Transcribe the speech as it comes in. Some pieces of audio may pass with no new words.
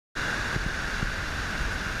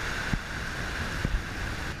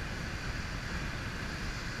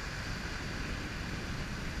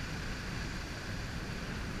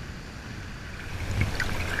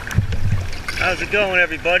How's it going,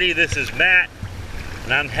 everybody? This is Matt,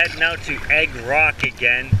 and I'm heading out to Egg Rock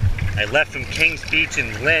again. I left from Kings Beach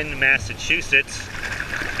in Lynn, Massachusetts,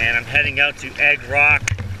 and I'm heading out to Egg Rock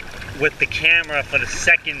with the camera for the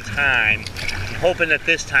second time. I'm hoping that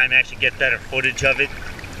this time I actually get better footage of it.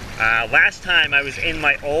 Last time I was in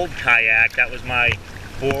my old kayak. That was my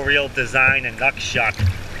four-reel design and Nuckshuck.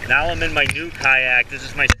 Now I'm in my new kayak. This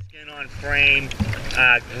is my skin-on frame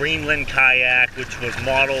Greenland kayak, which was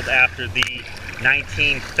modeled after the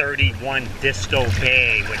 1931 Disto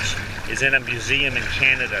Bay, which is in a museum in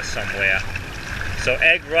Canada somewhere. So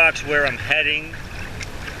Egg Rock's where I'm heading,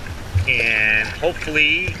 and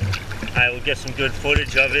hopefully I will get some good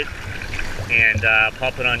footage of it and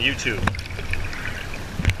pop it on YouTube.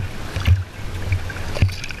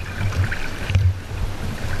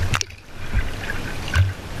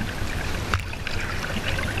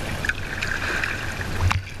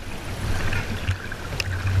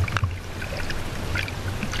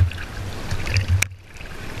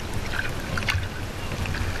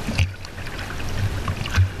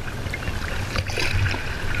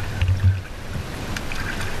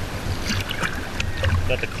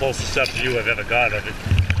 About the closest up view I've ever got of it.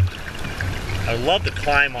 I would love to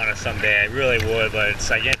climb on it someday, I really would,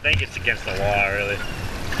 but I think it's against the law, really.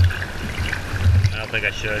 I don't think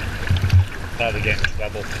I should. Probably get in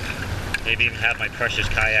trouble. Maybe even have my precious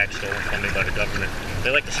kayak stolen from me by the government.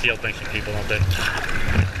 They like to steal things from people, don't they?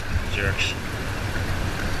 Jerks.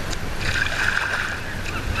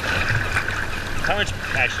 Current's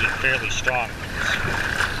actually fairly strong.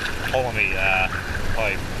 It's pulling me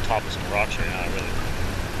probably top of some rocks right now, really.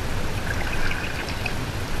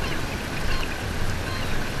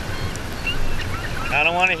 I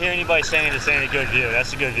don't want to hear anybody saying this ain't a good view.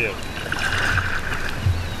 That's a good view.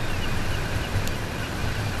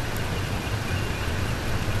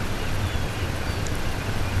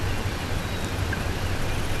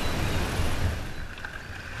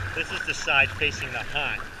 This is the side facing the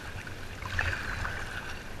hunt.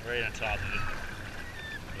 Right on top of it.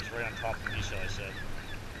 It was right on top of me, shall I say.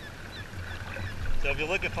 So if you're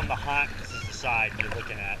looking from the hunt, this is the side you're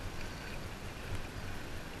looking at.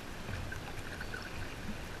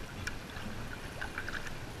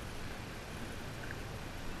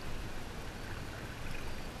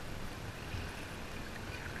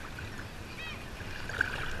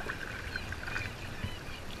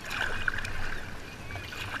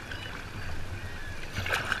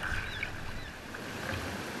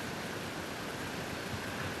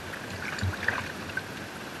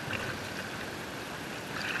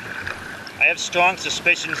 I have strong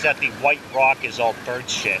suspicions that the white rock is all bird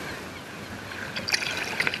shit.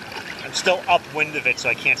 I'm still upwind of it, so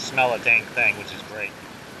I can't smell a dang thing, which is great.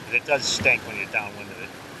 But it does stink when you're downwind of it.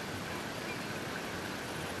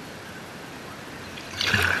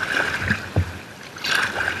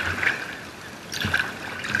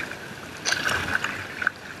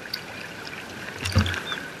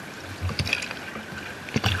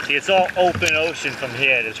 See, it's all open ocean from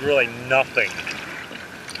here. There's really nothing.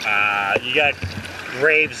 You got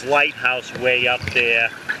Graves Lighthouse way up there.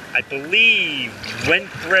 I believe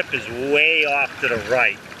Winthrop is way off to the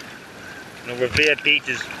right. And Revere Beach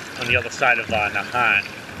is on the other side of Nahant.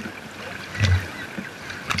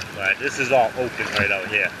 But this is all open right out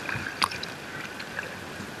here.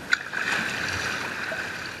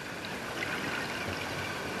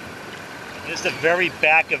 This is the very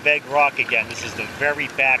back of Egg Rock again. This is the very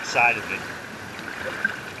back side of it.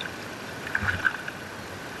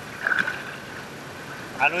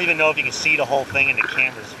 I don't even know if you can see the whole thing in the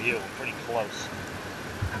camera's view. I'm pretty close.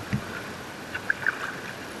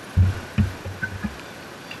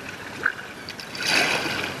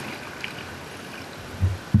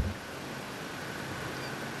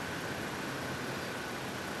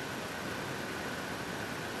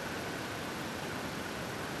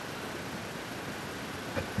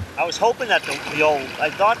 I was hoping that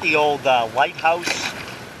I thought the old lighthouse,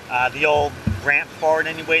 the old ramp for it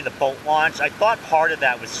anyway, the boat launch, I thought part of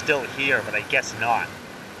that was still here, but I guess not.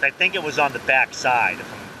 I think it was on the back side,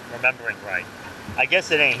 if I'm remembering right. I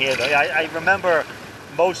guess it ain't here though. I remember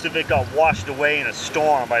most of it got washed away in a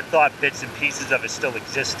storm. I thought bits and pieces of it still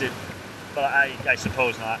existed, but I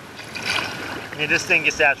suppose not. I mean, this thing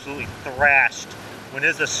gets absolutely thrashed. When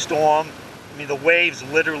there's a storm, I mean, the waves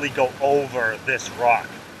literally go over this rock.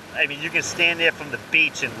 I mean, you can stand there from the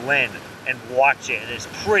beach in Lynn and watch it, and it's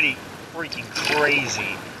pretty freaking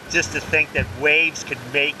crazy just to think that waves could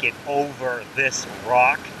make it over this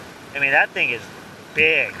rock. I mean, that thing is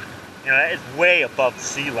big. You know, it's way above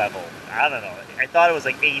sea level. I don't know. I thought it was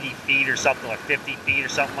like 80 feet or something, or 50 feet or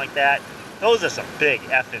something like that. Those are some big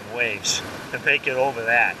effing waves to make it over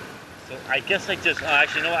that. So I guess I just,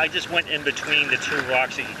 actually, no, I just went in between the two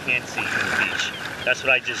rocks that you can't see from the beach. That's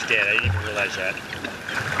what I just did. I didn't even realize that.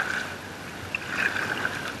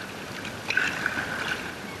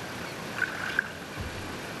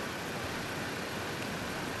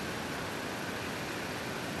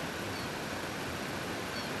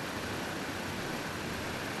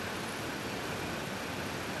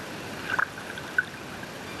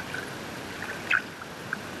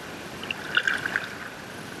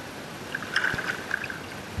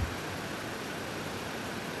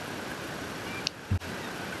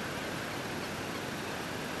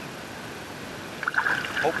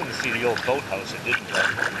 Hoping to see the old boathouse. It didn't though.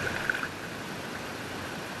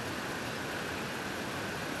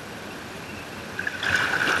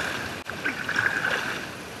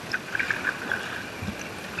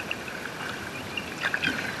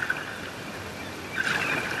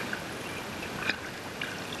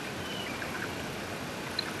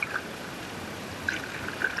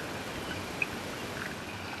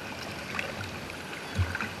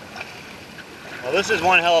 Well, this is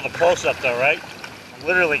one hell of a close-up though, right? I'm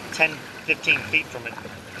literally 10, 15 feet from it.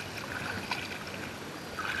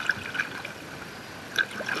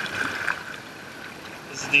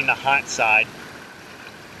 This is the Nahant side.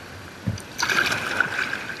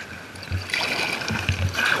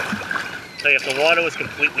 So if the water was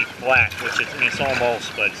completely flat, which it's, I mean, it's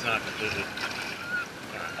almost, but it's not completely.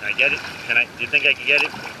 Can I get it? Can I? Do you think I can get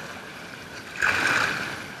it?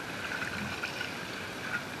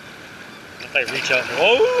 If I reach out,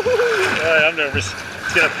 oh, all right, I'm nervous.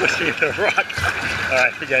 It's gonna push me to the rock. All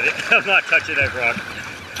right, forget it. I'm not touching that rock.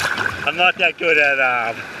 I'm not that good at,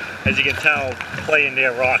 as you can tell, playing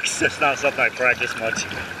near rocks. It's not something I practice much.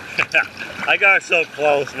 I got so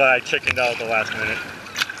close, but I chickened out at the last minute.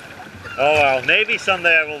 Oh well, maybe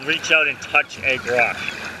someday I will reach out and touch Egg Rock.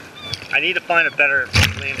 I need to find a better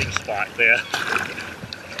landing spot there.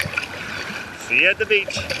 See you at the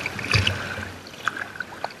beach.